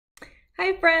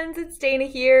Hi friends, it's Dana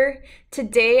here.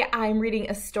 Today I'm reading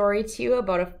a story to you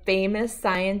about a famous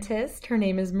scientist. Her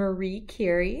name is Marie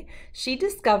Curie. She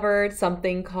discovered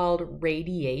something called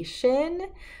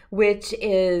radiation, which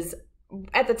is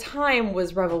at the time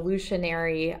was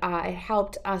revolutionary. It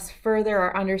helped us further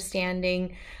our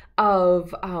understanding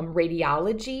of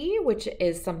radiology, which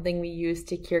is something we use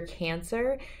to cure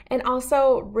cancer, and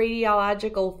also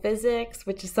radiological physics,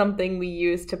 which is something we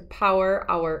use to power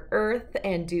our earth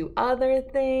and do other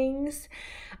things.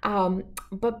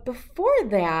 But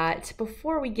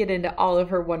before we get into all of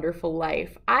her wonderful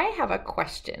life, I have a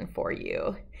question for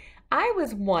you. I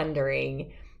was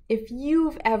wondering if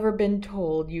you've ever been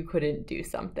told you couldn't do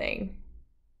something.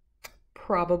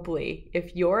 Probably.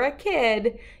 If you're a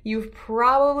kid, you've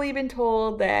probably been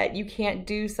told that you can't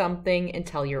do something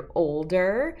until you're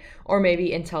older, or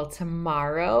maybe until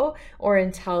tomorrow, or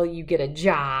until you get a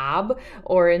job,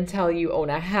 or until you own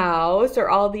a house, or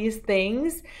all these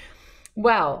things.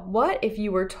 Well, what if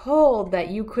you were told that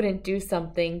you couldn't do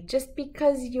something just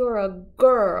because you're a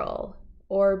girl,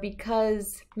 or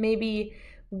because maybe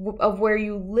of where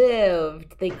you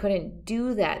lived, they couldn't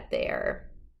do that there?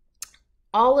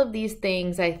 All of these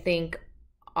things, I think,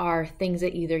 are things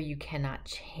that either you cannot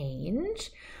change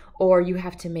or you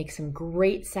have to make some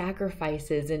great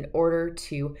sacrifices in order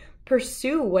to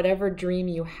pursue whatever dream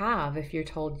you have if you're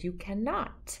told you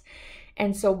cannot.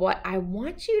 And so what I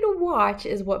want you to watch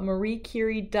is what Marie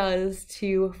Curie does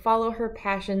to follow her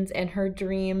passions and her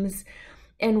dreams.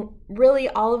 And really,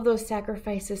 all of those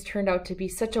sacrifices turned out to be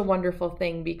such a wonderful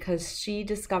thing because she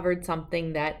discovered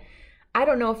something that I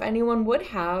don't know if anyone would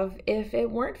have if it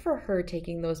weren't for her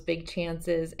taking those big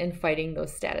chances and fighting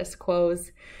those status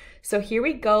quos. So here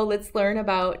we go. Let's learn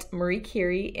about Marie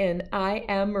Curie in I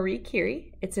Am Marie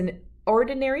Curie. It's an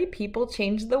Ordinary People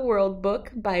Change the World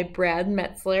book by Brad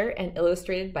Meltzer and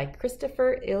illustrated by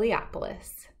Christopher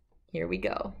Eliopoulos. Here we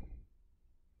go.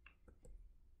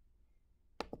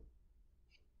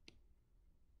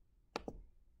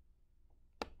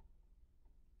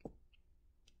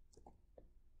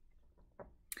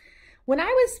 When I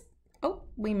was,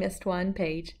 we missed one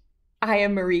page. I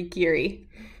am Marie Curie.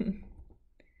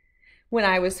 When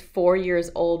I was 4 years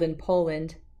old in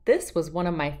Poland, this was one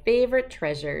of my favorite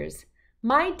treasures.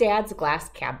 My dad's glass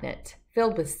cabinet,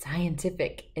 filled with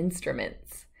scientific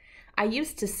instruments. I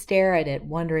used to stare at it,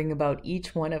 wondering about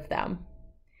each one of them.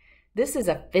 This is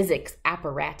a physics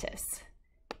apparatus.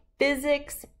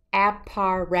 Physics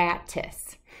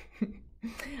apparatus.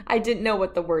 I didn't know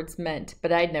what the words meant,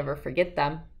 but I'd never forget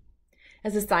them.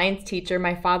 As a science teacher,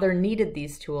 my father needed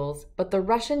these tools, but the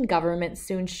Russian government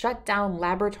soon shut down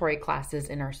laboratory classes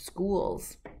in our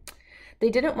schools. They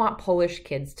didn't want Polish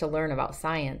kids to learn about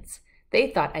science.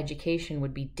 They thought education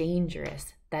would be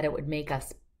dangerous, that it would make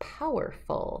us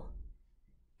powerful.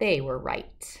 They were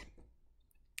right.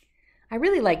 I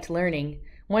really liked learning.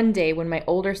 One day, when my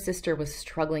older sister was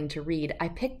struggling to read, I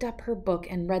picked up her book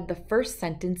and read the first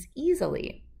sentence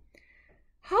easily.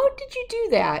 "How did you do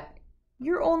that?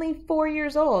 You're only 4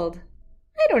 years old."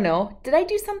 "I don't know. Did I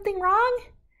do something wrong?"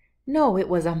 "No, it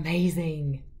was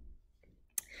amazing."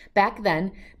 Back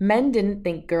then, men didn't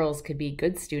think girls could be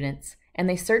good students, and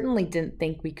they certainly didn't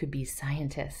think we could be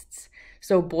scientists.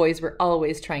 So boys were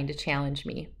always trying to challenge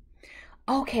me.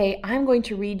 "Okay, I'm going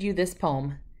to read you this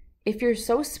poem. If you're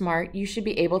so smart, you should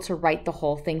be able to write the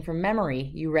whole thing from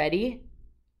memory. You ready?"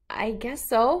 "I guess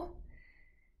so."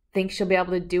 "Think she'll be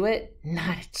able to do it?"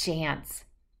 "Not a chance."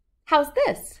 "How's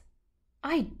this?"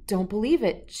 "I don't believe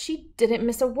it. She didn't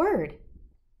miss a word."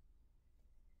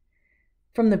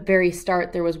 From the very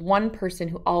start, there was one person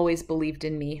who always believed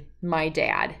in me, my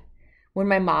dad. When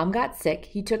my mom got sick,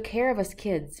 he took care of us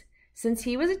kids. Since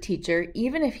he was a teacher,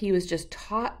 even if he was just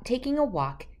taking a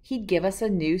walk, he'd give us a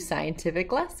new scientific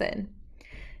lesson.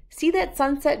 "See that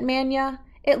sunset, Manya?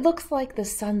 It looks like the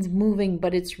sun's moving,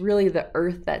 but it's really the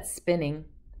earth that's spinning."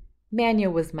 Manya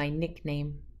was my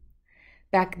nickname.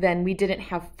 Back then, we didn't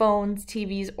have phones,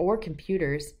 TVs, or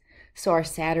computers, so our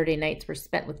Saturday nights were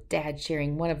spent with Dad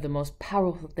sharing one of the most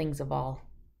powerful things of all,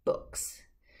 books.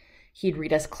 He'd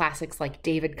read us classics like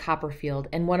David Copperfield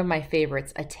and one of my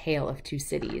favorites, A Tale of Two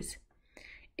Cities.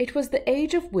 It was the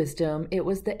age of wisdom, it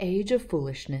was the age of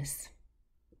foolishness.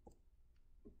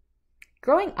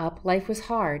 Growing up, life was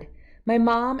hard. My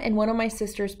mom and one of my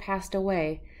sisters passed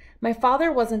away. My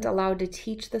father wasn't allowed to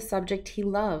teach the subject he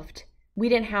loved. We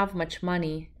didn't have much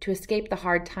money. To escape the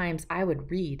hard times, I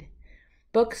would read.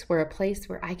 Books were a place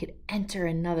where I could enter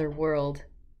another world,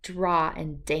 draw,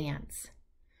 and dance.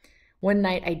 One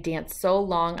night I danced so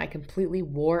long I completely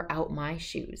wore out my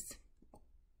shoes.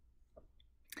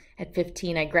 At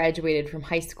 15, I graduated from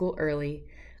high school early.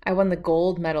 I won the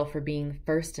gold medal for being the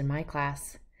first in my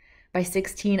class. By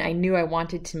 16, I knew I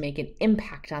wanted to make an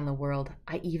impact on the world.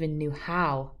 I even knew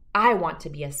how. I want to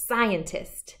be a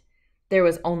scientist. There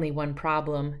was only one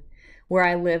problem. Where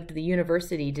I lived, the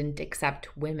university didn't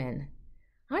accept women.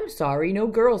 I'm sorry, no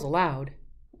girls allowed.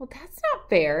 Well, that's not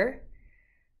fair.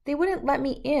 They wouldn't let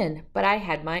me in, but I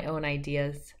had my own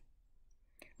ideas.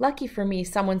 Lucky for me,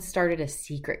 someone started a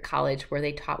secret college where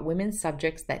they taught women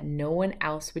subjects that no one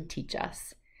else would teach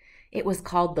us. It was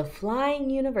called the Flying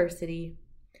University.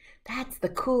 That's the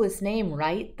coolest name,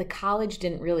 right? The college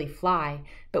didn't really fly,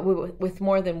 but with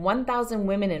more than 1,000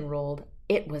 women enrolled,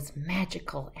 it was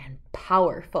magical and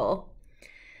powerful.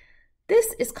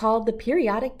 This is called the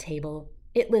periodic table.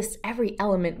 It lists every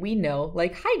element we know,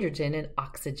 like hydrogen and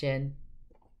oxygen.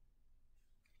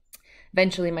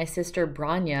 Eventually, my sister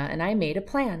Branya and I made a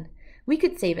plan. We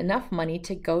could save enough money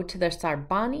to go to the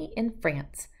Sorbonne in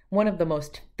France, one of the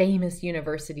most famous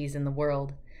universities in the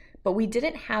world. But we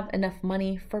didn't have enough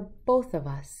money for both of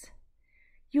us.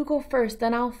 You go first,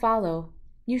 then I'll follow.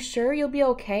 You sure you'll be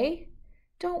okay?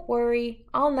 Don't worry,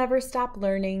 I'll never stop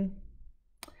learning.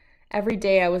 Every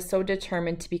day I was so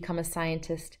determined to become a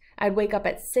scientist. I'd wake up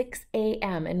at 6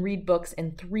 a.m. and read books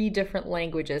in 3 different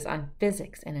languages on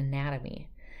physics and anatomy.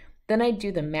 Then I'd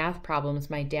do the math problems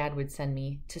my dad would send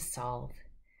me to solve.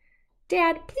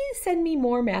 Dad, please send me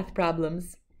more math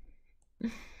problems.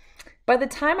 By the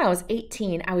time I was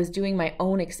 18, I was doing my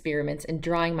own experiments and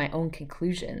drawing my own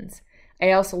conclusions.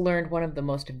 I also learned one of the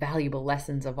most valuable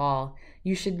lessons of all.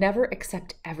 You should never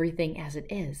accept everything as it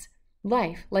is.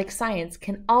 Life, like science,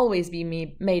 can always be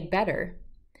made better.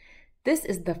 This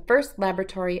is the first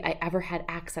laboratory I ever had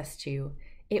access to.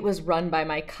 It was run by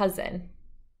my cousin.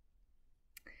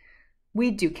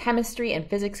 We'd do chemistry and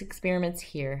physics experiments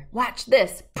here. Watch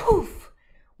this. Poof!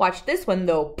 Watch this one,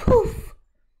 though. Poof!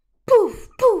 Poof!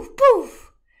 Poof!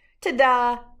 Poof!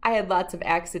 Ta-da! I had lots of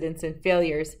accidents and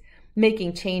failures.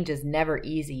 Making change is never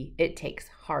easy. It takes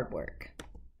hard work.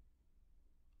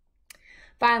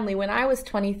 Finally, when I was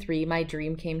 23, my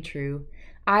dream came true.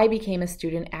 I became a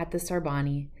student at the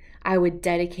Sorbonne. I would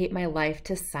dedicate my life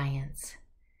to science.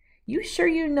 You sure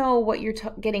you know what you're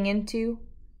getting into?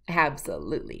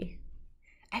 Absolutely.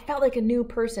 I felt like a new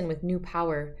person with new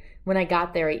power. When I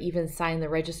got there, I even signed the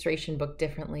registration book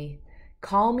differently.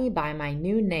 Call me by my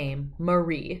new name,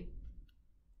 Marie.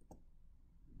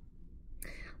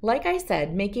 Like I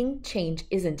said, making change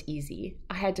isn't easy.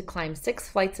 I had to climb 6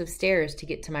 flights of stairs to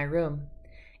get to my room.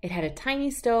 It had a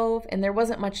tiny stove, and there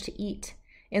wasn't much to eat.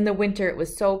 In the winter, it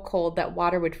was so cold that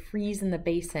water would freeze in the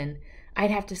basin.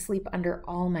 I'd have to sleep under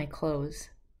all my clothes.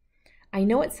 I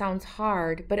know it sounds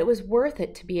hard, but it was worth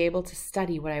it to be able to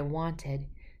study what I wanted.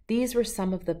 These were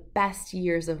some of the best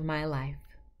years of my life.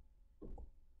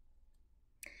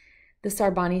 The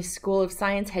Sorbonne School of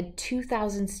Science had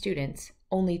 2,000 students.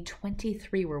 Only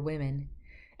 23 were women,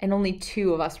 and only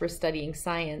 2 of us were studying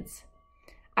science.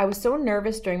 I was so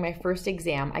nervous during my first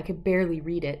exam, I could barely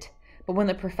read it. But when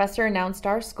the professor announced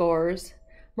our scores,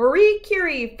 Marie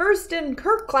Curie, first in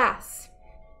Kirk class.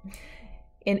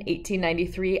 In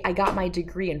 1893, I got my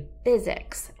degree in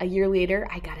physics. A year later,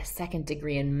 I got a second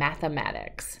degree in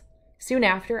mathematics. Soon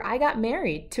after, I got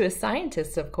married to a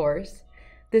scientist, of course.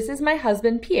 This is my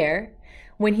husband, Pierre.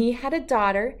 When he had a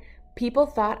daughter, people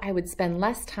thought I would spend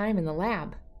less time in the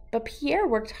lab. But Pierre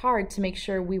worked hard to make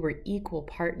sure we were equal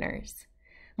partners.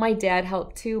 My dad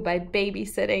helped too by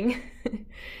babysitting.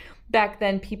 Back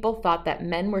then, people thought that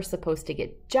men were supposed to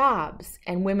get jobs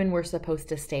and women were supposed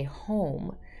to stay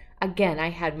home. Again, I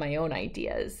had my own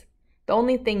ideas. The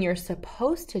only thing you're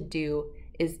supposed to do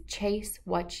is chase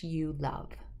what you love.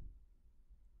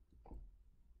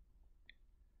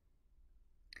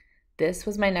 This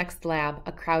was my next lab,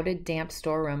 a crowded, damp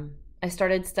storeroom. I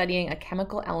started studying a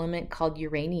chemical element called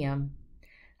uranium.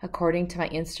 According to my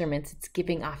instruments, it's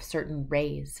giving off certain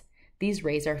rays. These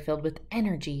rays are filled with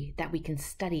energy that we can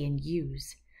study and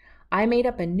use. I made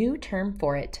up a new term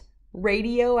for it,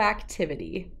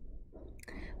 radioactivity.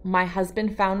 My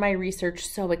husband found my research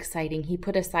so exciting, he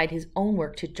put aside his own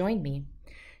work to join me.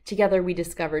 Together, we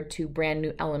discovered 2 brand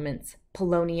new elements,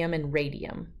 polonium and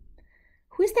radium.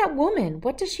 Who's that woman?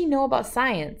 What does she know about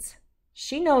science?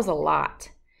 She knows a lot.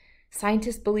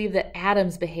 Scientists believe that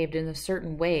atoms behaved in a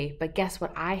certain way, but guess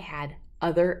what I had?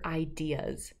 Other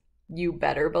ideas. You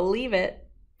better believe it.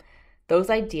 Those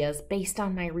ideas, based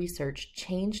on my research,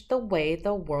 changed the way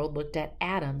the world looked at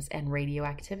atoms and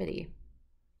radioactivity.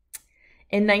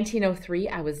 In 1903,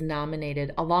 I was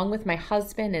nominated, along with my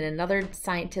husband and another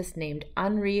scientist named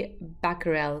Henri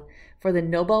Becquerel, for the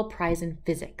Nobel Prize in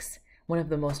Physics, one of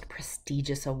the most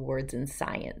prestigious awards in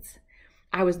science.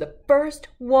 I was the first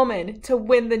woman to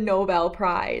win the Nobel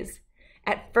Prize.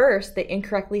 At first, they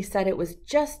incorrectly said it was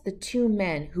just the two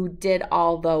men who did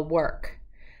all the work.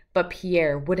 But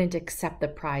Pierre wouldn't accept the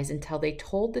prize until they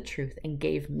told the truth and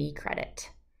gave me credit.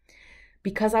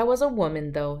 Because I was a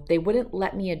woman, though, they wouldn't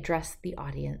let me address the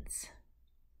audience.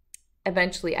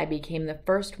 Eventually, I became the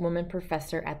first woman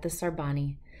professor at the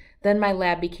Sorbonne. Then my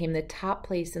lab became the top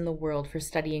place in the world for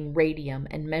studying radium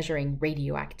and measuring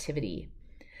radioactivity.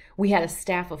 We had a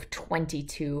staff of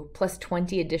 22, plus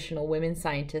 20 additional women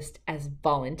scientists as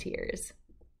volunteers.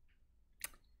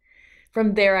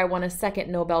 From there, I won a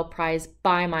second Nobel Prize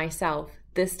by myself,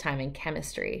 this time in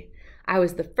chemistry. I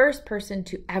was the first person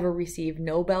to ever receive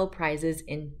Nobel Prizes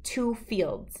in 2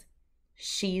 fields.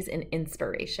 She's an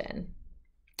inspiration.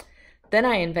 Then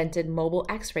I invented mobile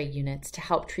X-ray units to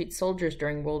help treat soldiers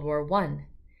during World War I.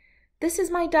 This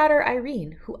is my daughter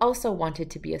Irene, who also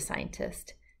wanted to be a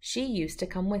scientist. She used to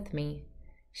come with me.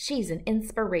 She's an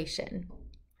inspiration.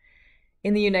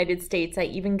 In the United States, I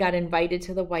even got invited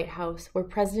to the White House, where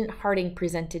President Harding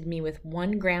presented me with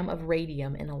 1 gram of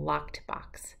radium in a locked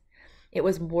box. It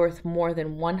was worth more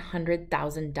than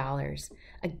 $100,000,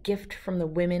 a gift from the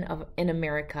women in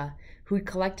America who'd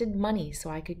collected money so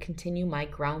I could continue my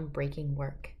groundbreaking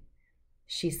work.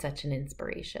 She's such an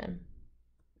inspiration.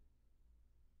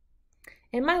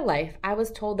 In my life, I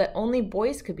was told that only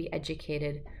boys could be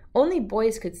educated, only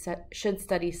boys should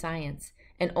study science,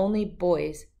 and only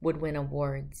boys would win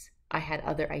awards. I had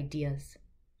other ideas.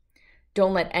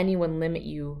 Don't let anyone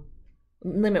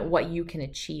limit what you can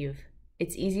achieve.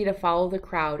 It's easy to follow the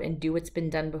crowd and do what's been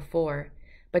done before,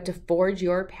 but to forge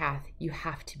your path, you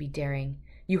have to be daring.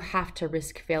 You have to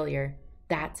risk failure.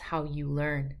 That's how you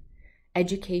learn.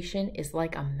 Education is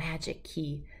like a magic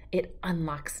key. It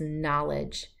unlocks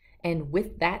knowledge, and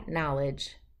with that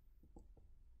knowledge,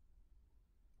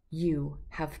 you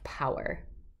have power.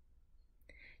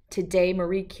 Today,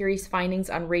 Marie Curie's findings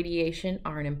on radiation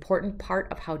are an important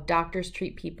part of how doctors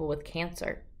treat people with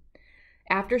cancer.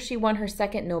 After she won her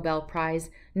second Nobel Prize,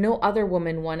 no other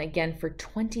woman won again for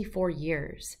 24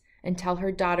 years, until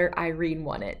her daughter Irene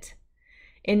won it.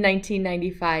 In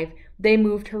 1995, they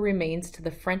moved her remains to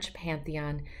the French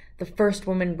Pantheon, the first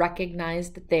woman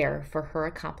recognized there for her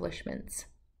accomplishments.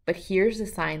 But here's the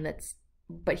sign that's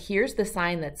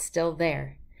still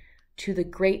there. To the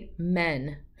great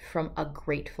men from a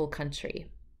grateful country.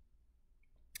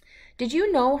 Did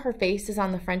you know her face is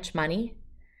on the French money?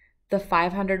 The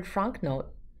 500 franc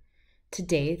note.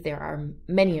 Today, there are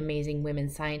many amazing women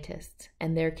scientists,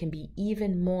 and there can be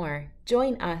even more.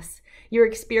 Join us. Your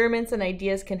experiments and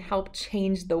ideas can help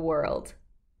change the world.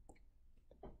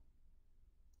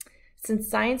 Since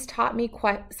science taught me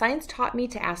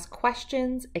to ask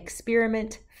questions,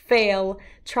 experiment, fail,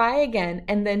 try again,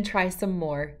 and then try some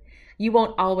more. You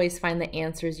won't always find the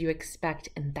answers you expect,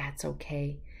 and that's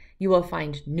okay. You will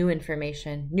find new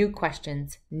information, new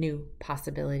questions, new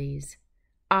possibilities.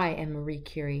 I am Marie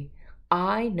Curie.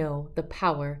 I know the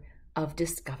power of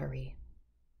discovery.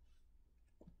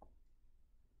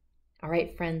 All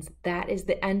right, friends, that is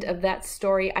the end of that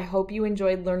story. I hope you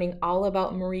enjoyed learning all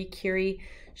about Marie Curie.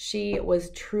 She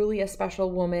was truly a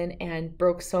special woman and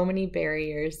broke so many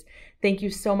barriers. Thank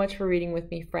you so much for reading with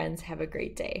me, friends. Have a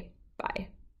great day. Bye.